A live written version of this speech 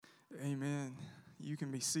Amen. You can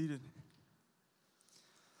be seated.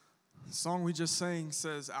 The song we just sang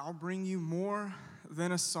says, I'll bring you more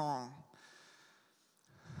than a song.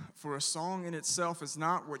 For a song in itself is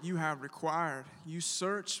not what you have required. You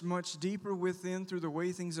search much deeper within through the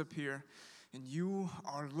way things appear, and you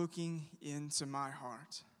are looking into my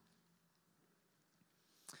heart.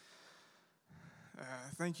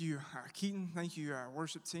 Thank you, Keaton. Thank you,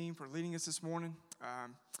 worship team, for leading us this morning.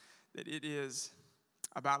 That it is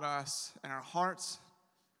about us and our hearts,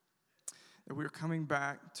 that we're coming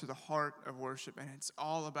back to the heart of worship, and it's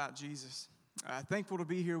all about Jesus. Thankful to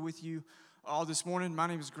be here with you all this morning. My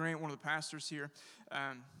name is Grant, one of the pastors here.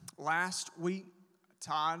 Last week,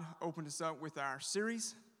 Todd opened us up with our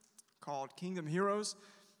series called Kingdom Heroes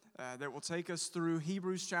that will take us through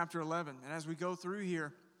Hebrews chapter 11. And as we go through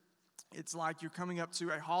here, it's like you're coming up to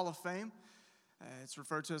a hall of fame. It's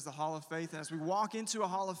referred to as the Hall of Faith. And as we walk into a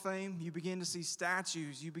Hall of Fame, you begin to see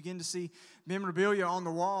statues. You begin to see memorabilia on the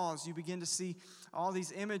walls. You begin to see all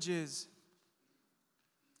these images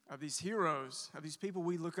of these heroes, of these people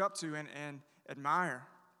we look up to and admire.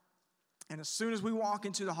 And as soon as we walk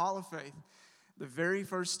into the Hall of Faith, the very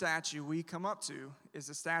first statue we come up to is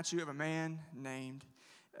the statue of a man named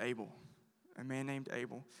Abel. A man named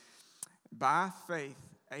Abel. By faith,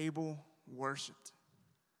 Abel worshiped.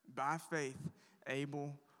 By faith,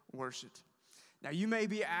 Abel worshiped. Now, you may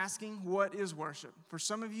be asking, what is worship? For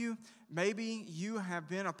some of you, maybe you have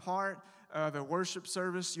been a part of a worship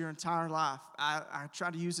service your entire life. I try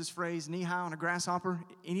to use this phrase, knee high on a grasshopper.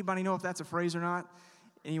 Anybody know if that's a phrase or not?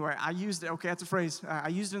 Anyway, I used it. Okay, that's a phrase. I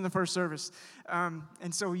used it in the first service. And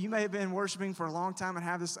so you may have been worshiping for a long time and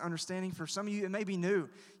have this understanding. For some of you, it may be new.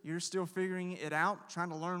 You're still figuring it out, trying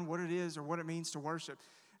to learn what it is or what it means to worship.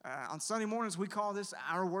 On Sunday mornings, we call this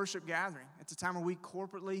our worship gathering. It's a time where we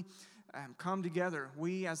corporately come together.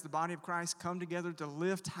 We, as the body of Christ, come together to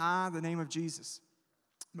lift high the name of Jesus.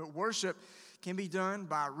 But worship can be done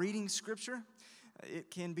by reading Scripture. It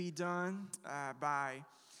can be done by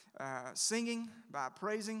singing, by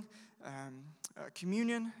praising,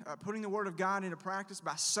 communion, putting the Word of God into practice,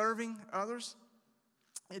 by serving others.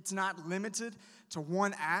 It's not limited to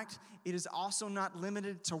one act. It is also not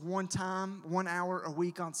limited to one time, 1 hour a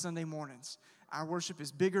week on Sunday mornings. Our worship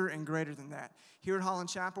is bigger and greater than that. Here at Holland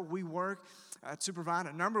Chapel, we work to provide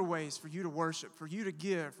a number of ways for you to worship, for you to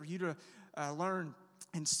give, for you to learn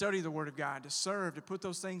and study the Word of God, to serve, to put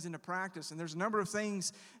those things into practice. And there's a number of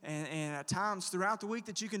things and times throughout the week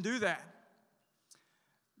that you can do that.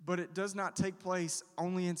 But it does not take place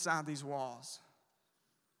only inside these walls.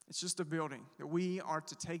 It's just a building that we are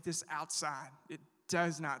to take this outside. It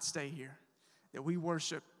does not stay here. That we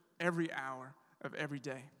worship every hour of every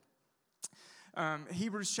day.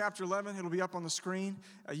 Hebrews chapter 11, it'll be up on the screen.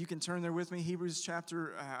 You can turn there with me. Hebrews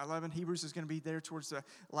chapter 11. Hebrews is going to be there towards the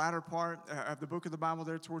latter part of the book of the Bible,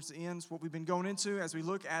 there towards the end. It's what we've been going into as we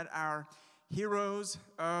look at our heroes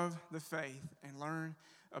of the faith and learn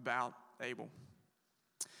about Abel.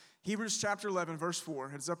 Hebrews chapter 11, verse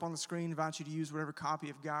 4. It's up on the screen. I invite you to use whatever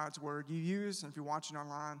copy of God's Word you use. And if you're watching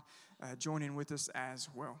online, join in with us as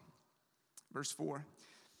well. Verse 4.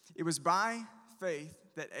 It was by faith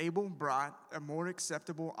that Abel brought a more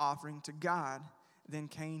acceptable offering to God than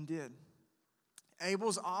Cain did.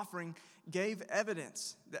 Abel's offering gave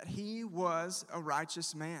evidence that he was a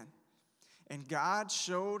righteous man, and God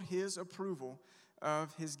showed his approval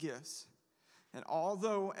of his gifts. And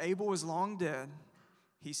although Abel was long dead,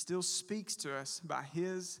 he still speaks to us by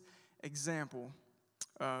his example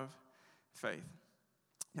of faith.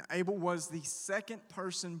 Now, Abel was the second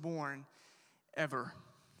person born ever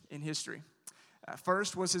in history.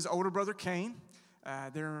 First was his older brother Cain.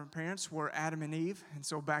 Their parents were Adam and Eve, and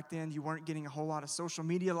so back then you weren't getting a whole lot of social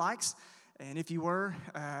media likes. And if you were,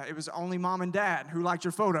 it was only mom and dad who liked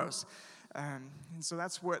your photos. And so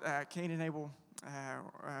that's what Cain and Abel,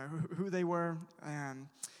 who they were.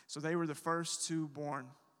 So they were the first two born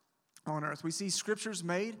on earth. We see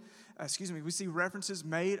we see references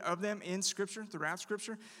made of them in Scripture, throughout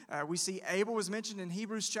Scripture. We see Abel was mentioned in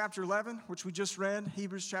Hebrews chapter 11, which we just read,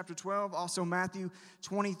 Hebrews chapter 12. Also Matthew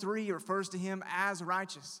 23 refers to him as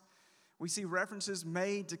righteous. We see references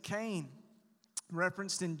made to Cain,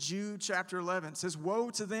 referenced in Jude chapter 11. It says, woe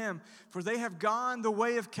to them, for they have gone the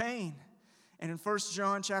way of Cain. And in 1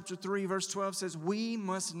 John chapter 3, verse 12 says, we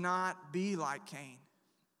must not be like Cain.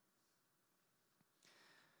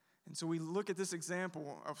 And so we look at this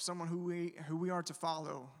example of someone who we are to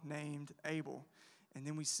follow, named Abel. And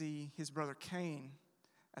then we see his brother Cain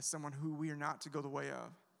as someone who we are not to go the way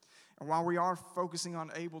of. And while we are focusing on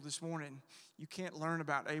Abel this morning, you can't learn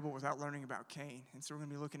about Abel without learning about Cain. And so we're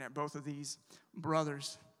going to be looking at both of these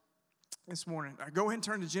brothers. this morning. Go ahead and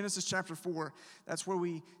turn to Genesis chapter 4. That's where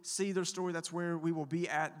we see their story. That's where we will be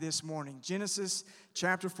at this morning. Genesis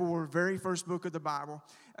chapter 4, very first book of the Bible.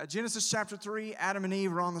 Genesis chapter 3, Adam and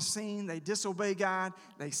Eve are on the scene. They disobey God.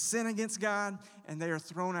 They sin against God, and they are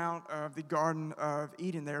thrown out of the Garden of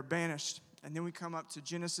Eden. They are banished. And then we come up to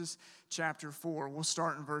Genesis chapter 4. We'll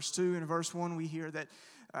start in verse 2. In verse 1, we hear that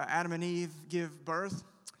Adam and Eve give birth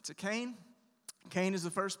to Cain. Cain is the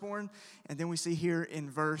firstborn. And then we see here in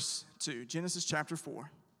verse 2, Genesis chapter 4.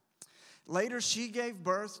 Later she gave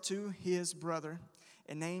birth to his brother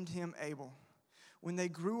and named him Abel. When they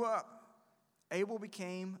grew up, Abel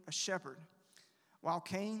became a shepherd, while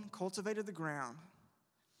Cain cultivated the ground.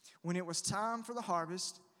 When it was time for the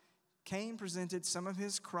harvest, Cain presented some of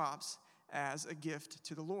his crops as a gift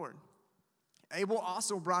to the Lord. Abel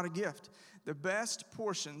also brought a gift, the best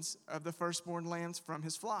portions of the firstborn lambs from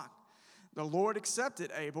his flock. The Lord accepted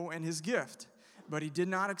Abel and his gift, but he did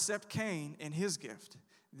not accept Cain and his gift.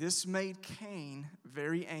 This made Cain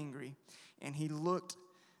very angry, and he looked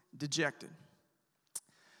dejected.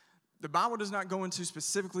 The Bible does not go into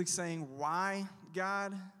specifically saying why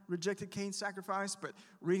God rejected Cain's sacrifice, but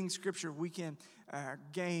reading Scripture, we can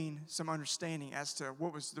gain some understanding as to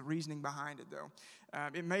what was the reasoning behind it, though.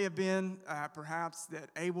 It may have been perhaps that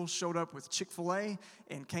Abel showed up with Chick-fil-A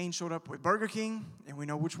and Cain showed up with Burger King, and we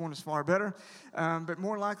know which one is far better. But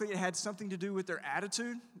more likely it had something to do with their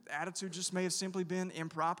attitude. The attitude just may have simply been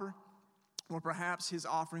improper, or perhaps his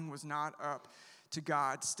offering was not up to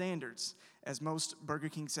God's standards, as most Burger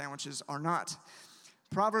King sandwiches are not.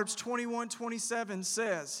 Proverbs 21:27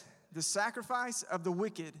 says, "The sacrifice of the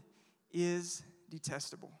wicked is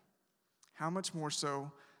detestable. How much more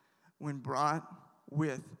so when brought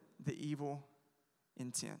with the evil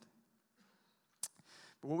intent?"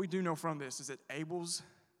 But what we do know from this is that Abel's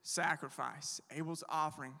sacrifice, Abel's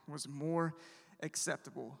offering, was more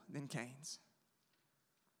acceptable than Cain's.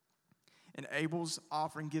 And Abel's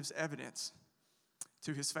offering gives evidence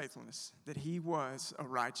to his faithfulness, that he was a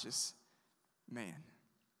righteous man.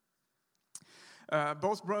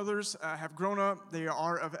 Both brothers have grown up. They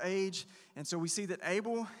are of age. And so we see that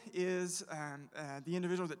Abel is the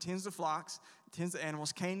individual that tends the flocks, tends the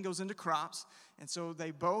animals. Cain goes into crops. And so they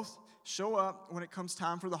both show up when it comes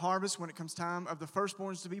time for the harvest, when it comes time of the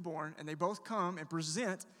firstborns to be born. And they both come and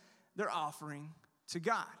present their offering to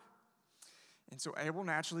God. And so Abel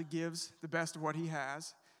naturally gives the best of what he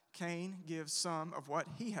has. Cain gives some of what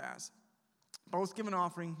he has. Both give an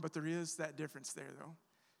offering, but there is that difference there, though.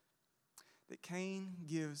 That Cain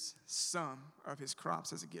gives some of his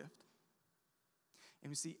crops as a gift.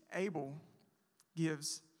 And we see Abel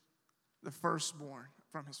gives the firstborn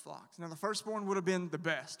from his flocks. Now, the firstborn would have been the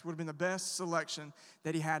best selection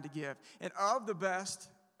that he had to give. And of the best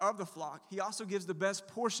of the flock, he also gives the best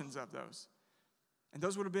portions of those. And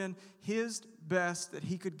those would have been his best that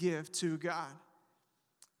he could give to God.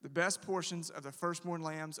 The best portions of the firstborn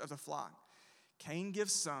lambs of the flock. Cain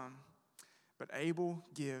gives some, but Abel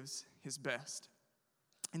gives his best.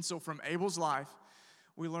 And so from Abel's life,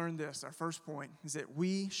 we learn this. Our first point is that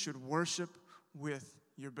we should worship with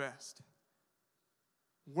your best.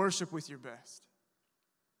 Worship with your best.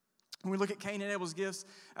 When we look at Cain and Abel's gifts,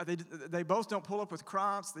 they both don't pull up with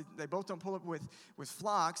crops. They both don't pull up with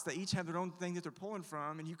flocks. They each have their own thing that they're pulling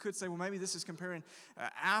from. And you could say, well, maybe this is comparing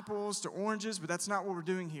apples to oranges, but that's not what we're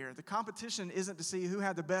doing here. The competition isn't to see who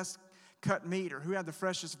had the best cut meat or who had the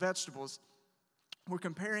freshest vegetables. We're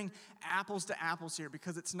comparing apples to apples here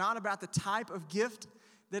because it's not about the type of gift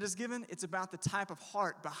that is given. It's about the type of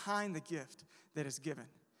heart behind the gift that is given.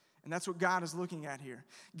 And that's what God is looking at here.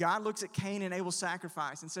 God looks at Cain and Abel's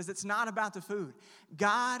sacrifice and says it's not about the food.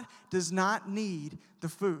 God does not need the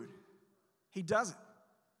food. He doesn't.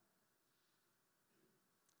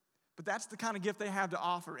 But that's the kind of gift they have to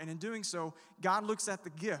offer. And in doing so, God looks at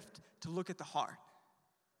the gift to look at the heart.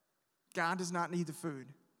 God does not need the food.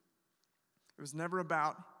 It was never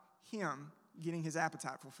about him getting his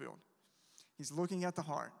appetite fulfilled. He's looking at the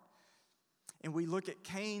heart. And we look at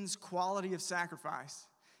Cain's quality of sacrifice,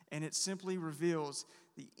 and it simply reveals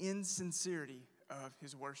the insincerity of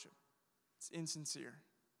his worship. It's insincere.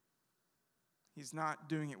 He's not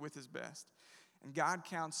doing it with his best. And God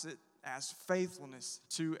counts it as faithfulness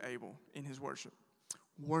to Abel in his worship.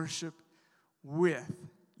 Worship with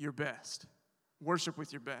your best. Worship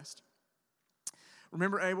with your best.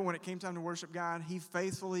 Remember Abel, when it came time to worship God, he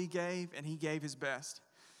faithfully gave, and he gave his best.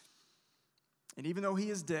 And even though he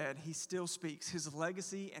is dead, he still speaks. His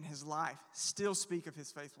legacy and his life still speak of his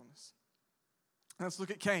faithfulness. Let's look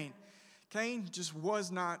at Cain. Cain just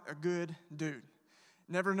was not a good dude.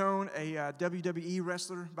 Never known a WWE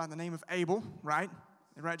wrestler by the name of Abel, right?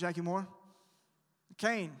 Right, Jackie Moore?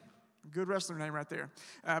 Cain Good wrestler name right there.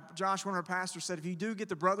 Josh, one of our pastors, said if you do get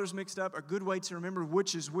the brothers mixed up, a good way to remember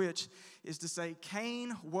which is which is to say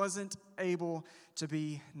Cain wasn't able to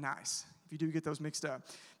be nice. If you do get those mixed up.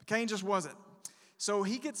 But Cain just wasn't. So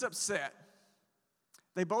he gets upset.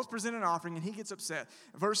 They both present an offering, and he gets upset.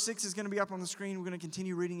 Verse 6 is going to be up on the screen. We're going to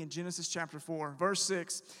continue reading in Genesis chapter 4. Verse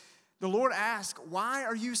 6, the Lord asked, "Why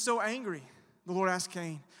are you so angry?" The Lord asked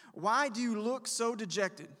Cain, "Why do you look so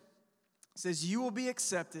dejected?" It says, "You will be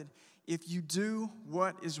accepted if you do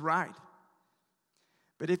what is right.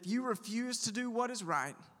 But if you refuse to do what is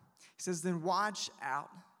right," he says, "then watch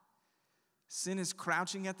out. Sin is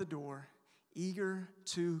crouching at the door, eager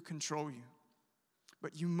to control you.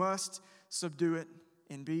 But you must subdue it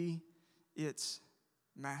and be its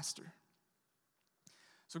master."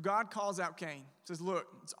 So God calls out Cain. Says, look,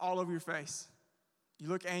 it's all over your face. You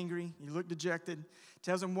look angry. You look dejected. He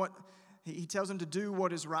tells him to do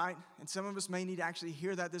what is right. And some of us may need to actually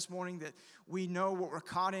hear that this morning, that we know what we're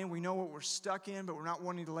caught in. We know what we're stuck in, but we're not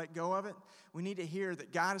wanting to let go of it. We need to hear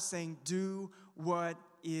that God is saying, do what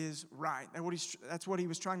is right. That's what he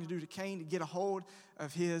was trying to do to Cain, to get a hold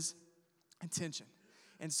of his attention.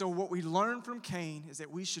 And so what we learn from Cain is that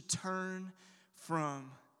we should turn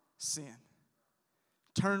from sin.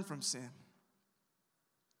 Turn from sin.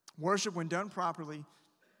 Worship, when done properly,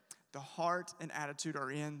 the heart and attitude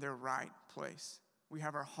are in their right place. We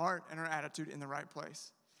have our heart and our attitude in the right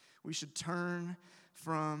place. We should turn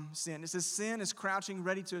from sin. It says sin is crouching,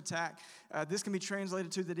 ready to attack. This can be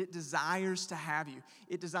translated to that it desires to have you.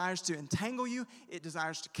 It desires to entangle you. It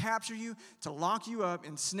desires to capture you, to lock you up,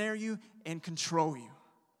 ensnare you, and control you.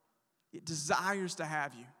 It desires to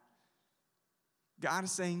have you. God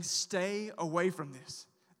is saying, stay away from this.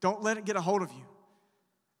 Don't let it get a hold of you.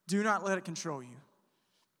 Do not let it control you.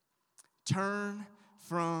 Turn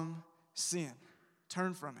from sin.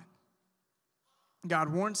 Turn from it. God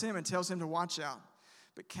warns him and tells him to watch out.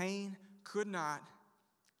 But Cain could not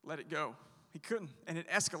let it go. He couldn't. And it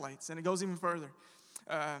escalates. And it goes even further.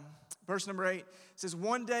 Verse number 8 says,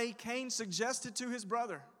 one day Cain suggested to his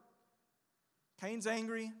brother. Cain's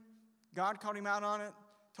angry. God called him out on it.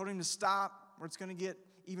 Told him to stop or it's going to get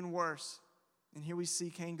even worse. And here we see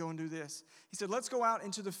Cain go and do this. He said, let's go out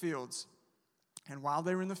into the fields. And while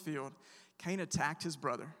they were in the field, Cain attacked his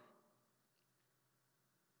brother.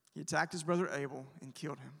 He attacked his brother Abel and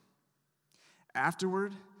killed him.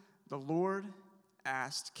 Afterward, the Lord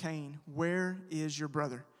asked Cain, where is your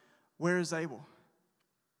brother? Where is Abel?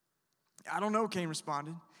 I don't know, Cain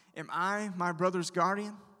responded. Am I my brother's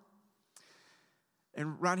guardian?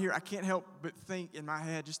 And right here, I can't help but think in my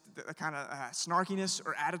head just the kind of snarkiness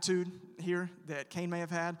or attitude here that Cain may have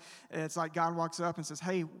had. It's like God walks up and says,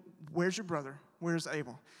 hey, where's your brother? Where's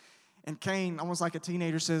Abel? And Cain, almost like a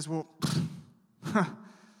teenager, says, well,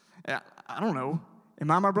 I don't know. Am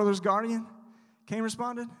I my brother's guardian? Cain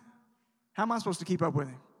responded. How am I supposed to keep up with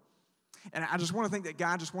him? And I just want to think that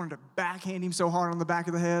God just wanted to backhand him so hard on the back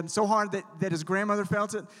of the head, so hard that his grandmother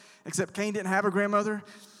felt it, except Cain didn't have a grandmother.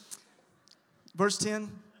 Verse 10,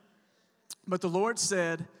 but the Lord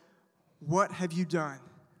said, what have you done?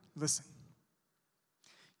 Listen,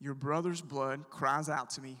 your brother's blood cries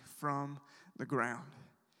out to me from the ground.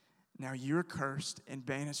 Now you're cursed and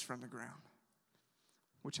banished from the ground,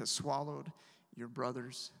 which has swallowed your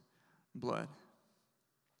brother's blood.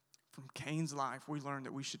 From Cain's life, we learned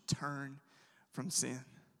that we should turn from sin.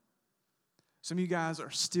 Some of you guys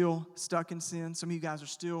are still stuck in sin. Some of you guys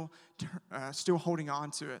are still holding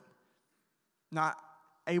on to it. Not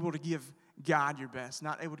able to give God your best.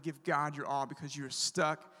 Not able to give God your all because you're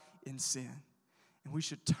stuck in sin. And we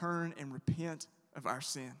should turn and repent of our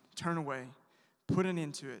sin. Turn away. Put an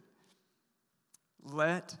end to it.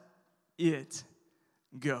 Let it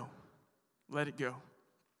go. Let it go.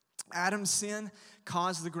 Adam's sin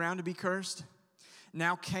caused the ground to be cursed.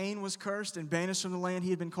 Now Cain was cursed and banished from the land he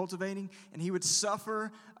had been cultivating, and he would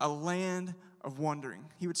suffer a land of wandering.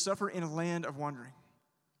 He would suffer in a land of wandering.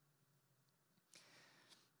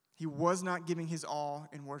 He was not giving his all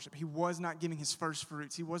in worship. He was not giving his first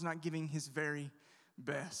fruits. He was not giving his very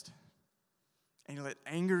best. And he let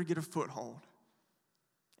anger get a foothold.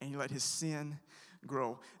 And he let his sin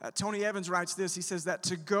grow. Tony Evans writes this. He says that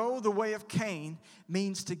to go the way of Cain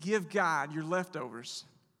means to give God your leftovers.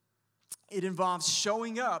 It involves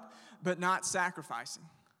showing up but not sacrificing.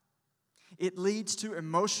 It leads to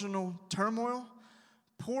emotional turmoil,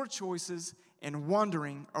 poor choices, and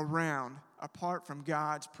wandering around apart from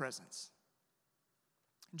God's presence.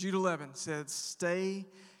 Jude 11 says, stay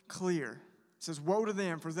clear. It says, woe to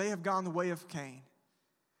them, for they have gone the way of Cain.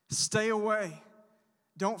 Stay away.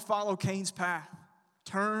 Don't follow Cain's path.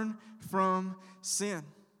 Turn from sin.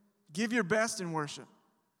 Give your best in worship.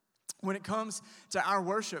 When it comes to our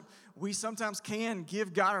worship, we sometimes can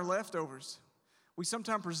give God our leftovers. We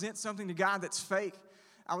sometimes present something to God that's fake.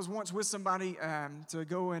 I was once with somebody to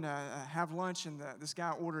go and have lunch, and this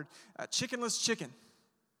guy ordered chickenless chicken.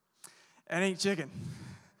 It ain't chicken.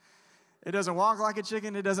 It doesn't walk like a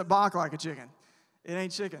chicken. It doesn't bark like a chicken. It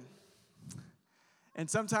ain't chicken. And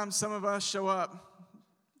sometimes some of us show up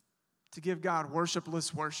to give God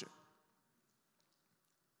worshipless worship.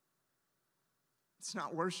 It's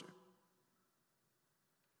not worship.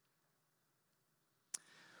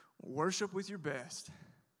 Worship with your best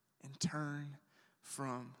and turn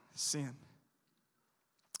from sin.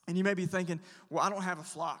 And you may be thinking, well, I don't have a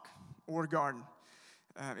flock or a garden.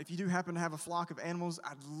 If you do happen to have a flock of animals,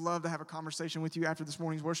 I'd love to have a conversation with you after this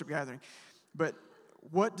morning's worship gathering. But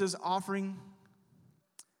what does offering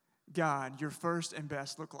God your first and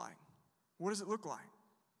best look like? What does it look like?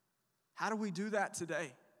 How do we do that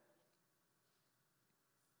today?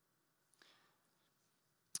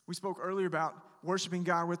 We spoke earlier about worshiping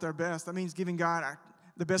God with our best. That means giving God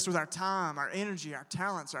the best with our time, our energy, our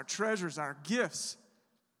talents, our treasures, our gifts,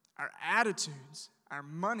 our attitudes, our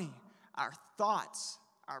money, our thoughts,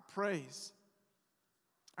 our praise,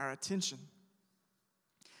 our attention.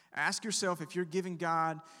 Ask yourself if you're giving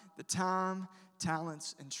God the time,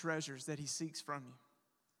 talents, and treasures that He seeks from you.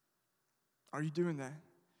 Are you doing that?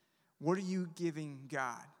 What are you giving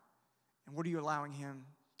God? And what are you allowing Him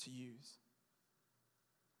to use?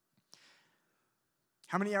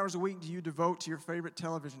 How many hours a week do you devote to your favorite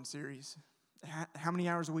television series? How many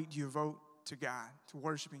hours a week do you devote to God, to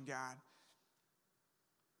worshiping God?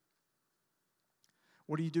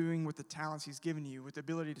 What are you doing with the talents He's given you, with the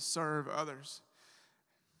ability to serve others?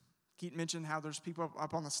 Keith mentioned how there's people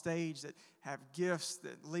up on the stage that have gifts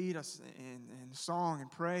that lead us in song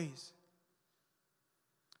and praise.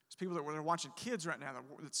 There's people that are watching kids right now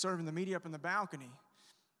that serve in the media up in the balcony.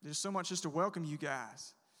 There's so much just to welcome you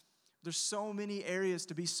guys. There's so many areas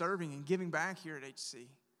to be serving and giving back here at HC.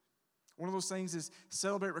 One of those things is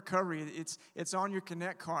Celebrate Recovery. It's on your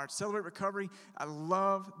Connect card. Celebrate Recovery. I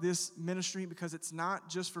love this ministry because it's not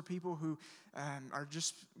just for people who are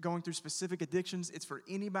just going through specific addictions. It's for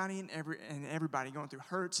anybody and everybody going through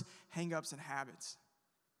hurts, hang-ups, and habits.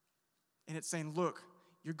 And it's saying, look,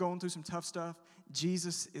 you're going through some tough stuff.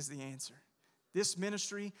 Jesus is the answer. This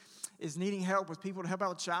ministry is needing help with people to help out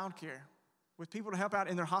with childcare, with people to help out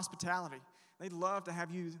in their hospitality. They'd love to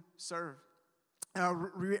have you serve.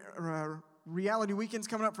 Reality weekends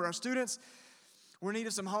coming up for our students. We're in need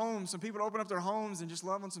of some homes, some people to open up their homes and just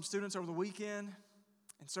love on some students over the weekend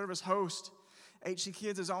and serve as host. HC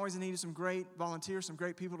Kids is always in need of some great volunteers, some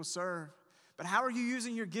great people to serve. But how are you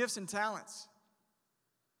using your gifts and talents?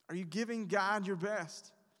 Are you giving God your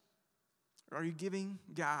best? Or are you giving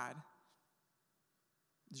God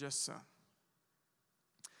just some?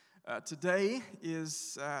 Today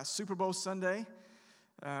is Super Bowl Sunday.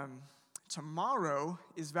 Tomorrow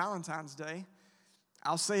is Valentine's Day.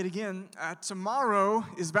 I'll say it again. Tomorrow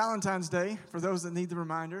is Valentine's Day, for those that need the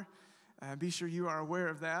reminder. Be sure you are aware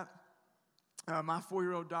of that. My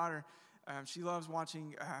 4-year-old daughter, she loves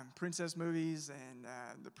watching princess movies and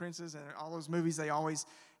the princess and all those movies. They always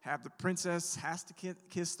have the princess has to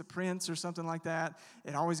kiss the prince or something like that.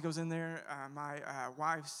 It always goes in there. My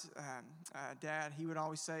wife's dad, he would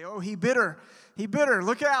always say, "Oh, he bit her. He bit her.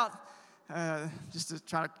 Look out." Just to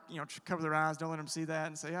try to, cover their eyes, don't let them see that,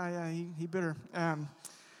 and say, yeah, he bit her.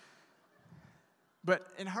 But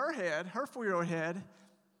in her head, her 4-year-old head,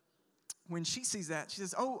 when she sees that, she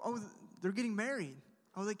says, oh, they're getting married.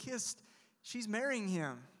 Oh, they kissed. She's marrying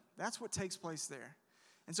him. That's what takes place there.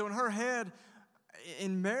 And so in her head,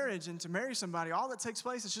 in marriage and to marry somebody, all that takes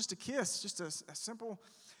place is just a kiss, just a simple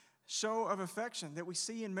show of affection that we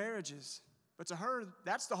see in marriages. But to her,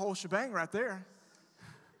 that's the whole shebang right there.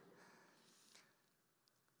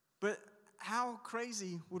 But how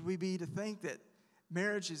crazy would we be to think that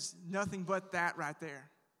marriage is nothing but that right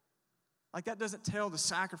there? Like that doesn't tell the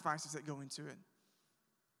sacrifices that go into it.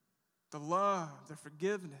 The love, the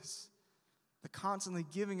forgiveness, the constantly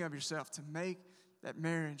giving of yourself to make that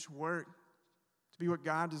marriage work, to be what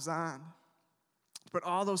God designed. To put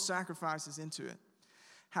all those sacrifices into it.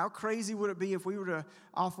 How crazy would it be if we were to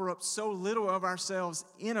offer up so little of ourselves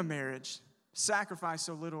in a marriage, sacrifice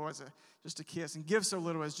so little as just a kiss, and give so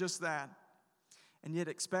little as just that, and yet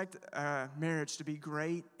expect marriage to be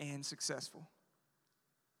great and successful.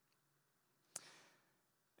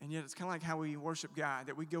 And yet it's kind of like how we worship God,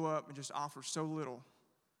 that we go up and just offer so little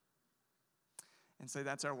and say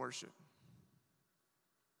that's our worship.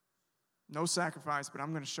 No sacrifice, but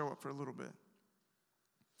I'm going to show up for a little bit.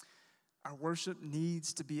 Our worship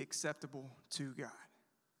needs to be acceptable to God.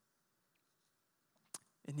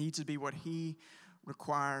 It needs to be what he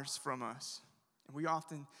requires from us. And we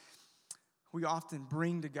often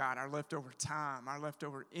bring to God our leftover time, our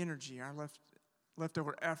leftover energy, our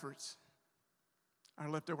leftover efforts, our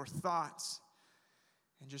leftover thoughts,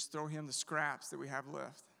 and just throw him the scraps that we have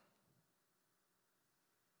left.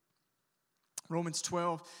 Romans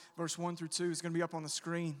 12, verse 1 through 2 is going to be up on the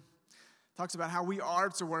screen. It talks about how we are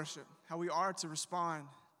to worship, how we are to respond.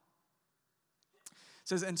 It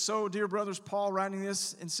says, and so, dear brothers, Paul writing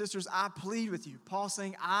this, and sisters, I plead with you. Paul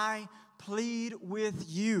saying, I plead with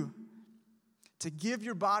you to give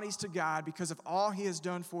your bodies to God because of all he has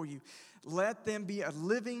done for you. Let them be a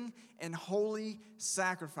living and holy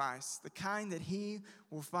sacrifice, the kind that he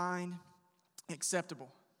will find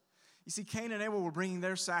acceptable. You see, Cain and Abel were bringing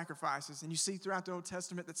their sacrifices, and you see throughout the Old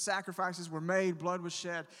Testament that sacrifices were made, blood was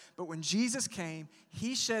shed. But when Jesus came,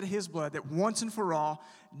 he shed his blood that once and for all,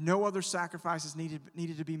 no other sacrifices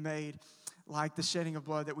needed to be made like the shedding of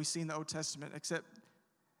blood that we see in the Old Testament, except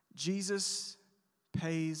Jesus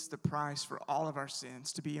pays the price for all of our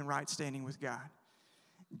sins to be in right standing with God.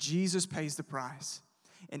 Jesus pays the price.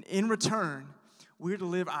 And in return, we're to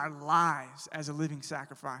live our lives as a living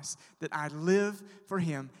sacrifice, that I live for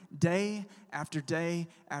him day after day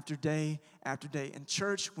after day after day. And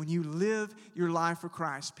church, when you live your life for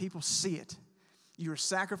Christ, people see it. You're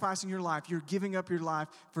sacrificing your life. You're giving up your life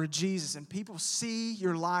for Jesus. And people see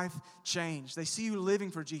your life change. They see you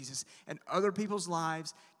living for Jesus. And other people's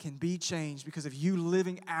lives can be changed because of you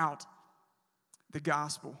living out the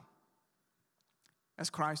gospel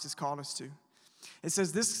as Christ has called us to. It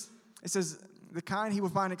says the kind he will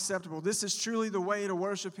find acceptable. This is truly the way to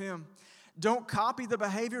worship him. Don't copy the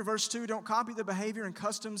behavior, verse 2, don't copy the behavior and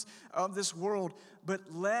customs of this world, but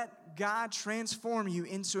let God transform you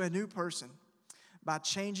into a new person by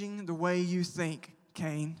changing the way you think,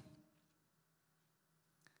 Cain.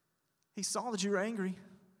 He saw that you were angry. He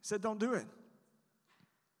said, don't do it.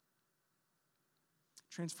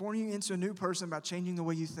 Transform you into a new person by changing the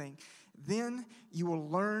way you think. Then you will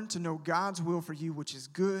learn to know God's will for you, which is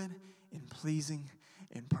good and pleasing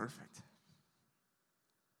and perfect.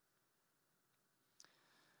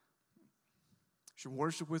 We should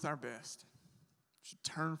worship with our best. We should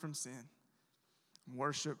turn from sin and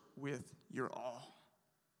worship with your all.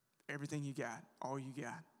 Everything you got, all you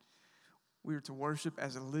got. We are to worship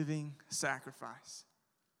as a living sacrifice.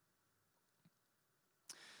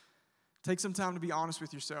 Take some time to be honest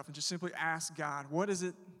with yourself and just simply ask God, what is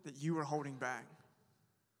it that you are holding back?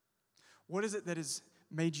 What is it that has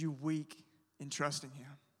made you weak in trusting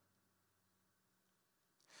him?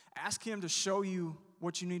 Ask him to show you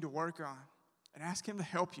what you need to work on, and ask him to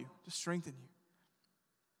help you, to strengthen you.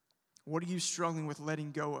 What are you struggling with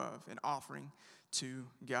letting go of and offering to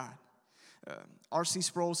God? R.C.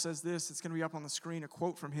 Sproul says this, it's going to be up on the screen, a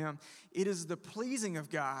quote from him. It is the pleasing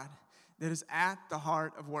of God that is at the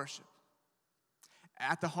heart of worship.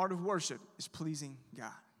 At the heart of worship is pleasing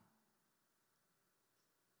God.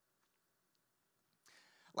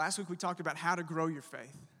 Last week we talked about how to grow your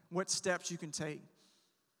faith, what steps you can take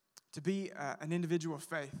to be an individual of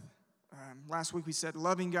faith. Last week we said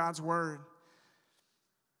loving God's word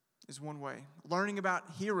is one way. Learning about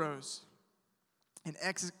heroes and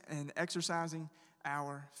exercising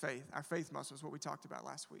our faith muscle is what we talked about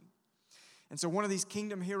last week. And so one of these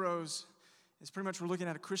kingdom heroes is pretty much we're looking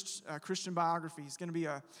at a Christian biography. He's going to be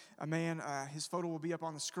a man, his photo will be up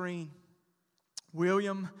on the screen,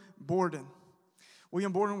 William Borden.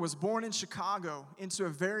 William Borden was born in Chicago into a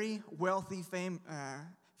very wealthy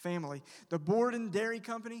family. The Borden Dairy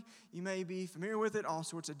Company, you may be familiar with it, all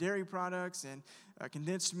sorts of dairy products and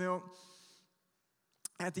condensed milk.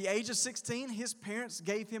 At the age of 16, his parents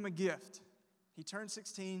gave him a gift. He turned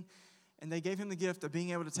 16, and they gave him the gift of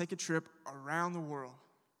being able to take a trip around the world.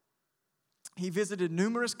 He visited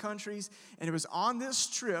numerous countries, and it was on this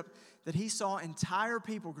trip that he saw entire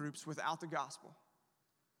people groups without the gospel.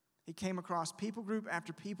 He came across people group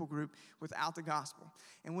after people group without the gospel.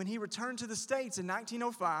 And when he returned to the States in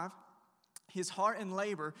 1905, his heart and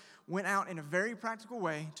labor went out in a very practical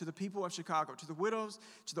way to the people of Chicago, to the widows,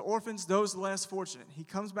 to the orphans, those less fortunate. He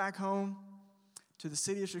comes back home to the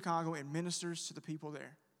city of Chicago and ministers to the people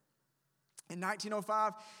there. In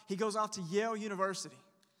 1905, he goes off to Yale University,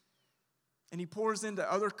 and he pours into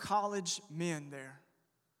other college men there,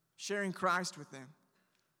 sharing Christ with them.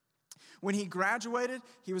 When he graduated,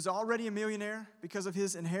 he was already a millionaire because of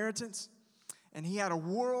his inheritance, and he had a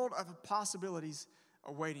world of possibilities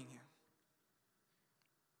awaiting him.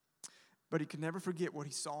 But he could never forget what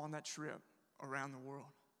he saw on that trip around the world.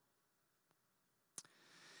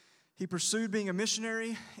 He pursued being a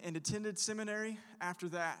missionary and attended seminary after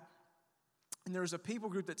that. And there was a people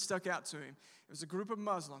group that stuck out to him. It was a group of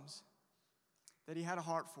Muslims that he had a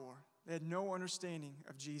heart for. They had no understanding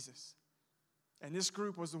of Jesus. And this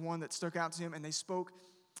group was the one that stuck out to him, and they spoke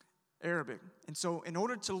Arabic. And so in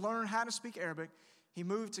order to learn how to speak Arabic, he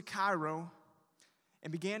moved to Cairo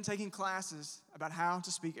and began taking classes about how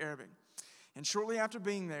to speak Arabic. And shortly after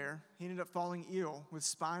being there, he ended up falling ill with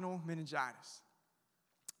spinal meningitis.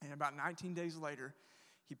 And about 19 days later,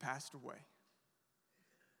 he passed away.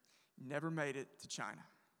 Never made it to China.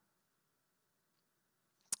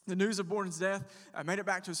 The news of Borden's death made it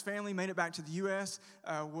back to his family, made it back to the U.S.,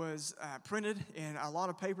 was printed in a lot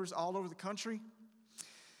of papers all over the country.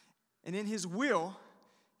 And in his will,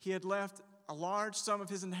 he had left a large sum of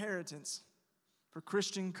his inheritance for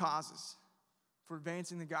Christian causes, for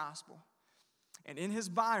advancing the gospel. And in his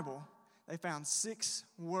Bible, they found 6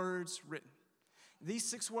 words written. These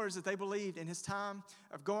 6 words that they believed in his time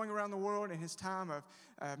of going around the world, in his time of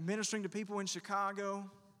ministering to people in Chicago,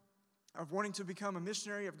 of wanting to become a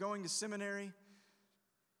missionary, of going to seminary,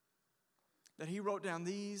 that he wrote down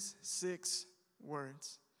these 6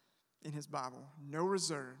 words in his Bible: no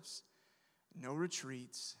reserves, no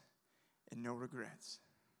retreats, and no regrets.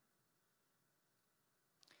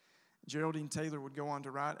 Geraldine Taylor would go on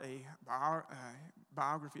to write a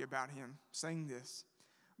biography about him, saying this: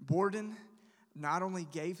 Borden not only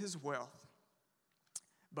gave his wealth,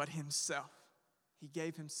 but himself. He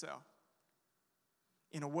gave himself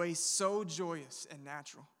in a way so joyous and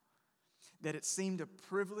natural that it seemed a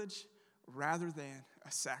privilege rather than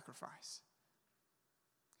a sacrifice.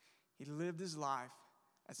 He lived his life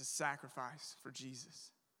as a sacrifice for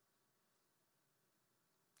Jesus.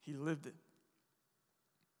 He lived it.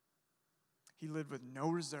 He lived with no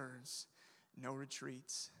reserves, no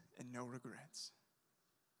retreats, and no regrets.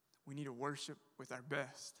 We need to worship with our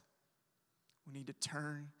best. We need to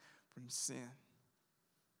turn from sin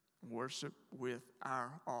and worship with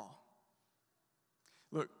our all.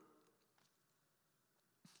 Look,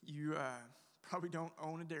 you probably don't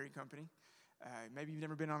own a dairy company. Maybe you've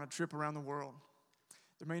never been on a trip around the world.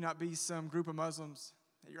 There may not be some group of Muslims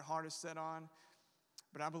that your heart is set on,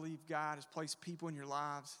 but I believe God has placed people in your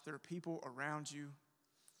lives. There are people around you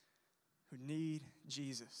who need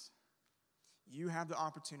Jesus. You have the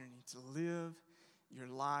opportunity to live your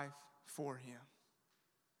life for Him,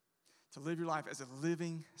 to live your life as a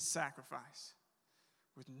living sacrifice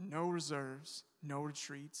with no reserves, no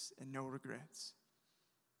retreats, and no regrets.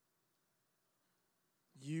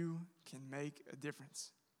 You can make a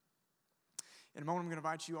difference. In a moment, I'm going to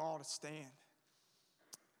invite you all to stand.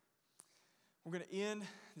 We're going to end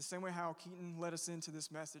the same way how Keaton led us into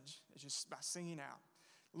this message, is just by singing out.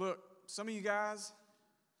 Look, some of you guys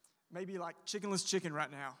may be like chickenless chicken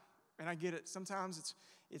right now, and I get it. Sometimes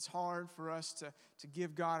it's hard for us to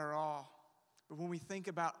give God our all. But when we think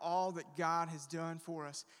about all that God has done for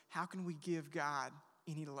us, how can we give God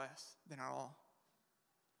any less than our all?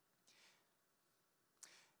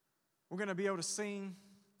 We're going to be able to sing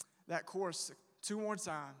that chorus 2 more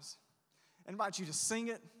times. I invite you to sing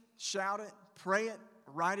it, shout it, pray it,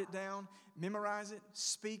 write it down, memorize it,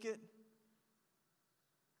 speak it.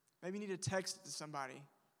 Maybe you need to text it to somebody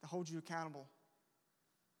to hold you accountable.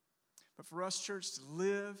 But for us, church, to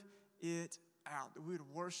live it out, that we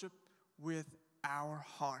would worship with our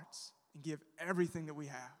hearts and give everything that we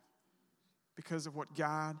have because of what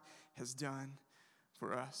God has done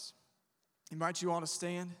for us. I invite you all to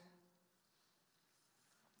stand.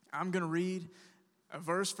 I'm going to read a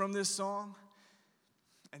verse from this song,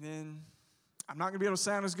 and then I'm not going to be able to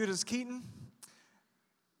sound as good as Keaton,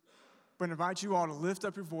 but I invite you all to lift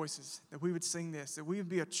up your voices, that we would sing this, that we would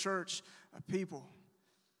be a church of people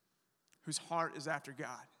whose heart is after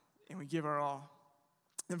God, and we give our all.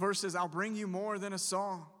 The verse says, I'll bring you more than a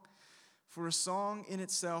song, for a song in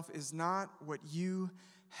itself is not what you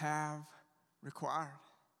have required.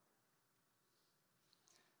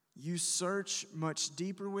 You search much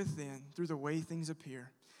deeper within through the way things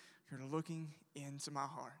appear. You're looking into my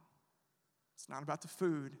heart. It's not about the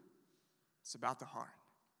food. It's about the heart.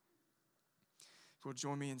 If you'll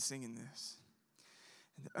join me in singing this.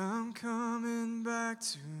 And I'm coming back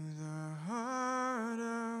to the heart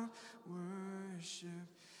of worship.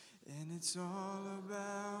 And it's all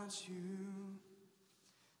about you.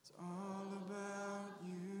 It's all about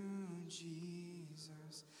you,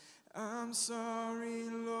 Jesus. I'm sorry,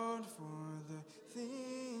 Lord, for the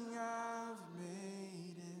thing I've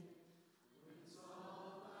made it. It's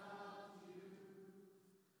all about you.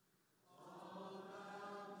 All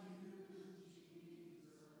about you,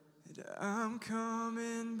 Jesus. And I'm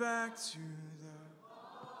coming back to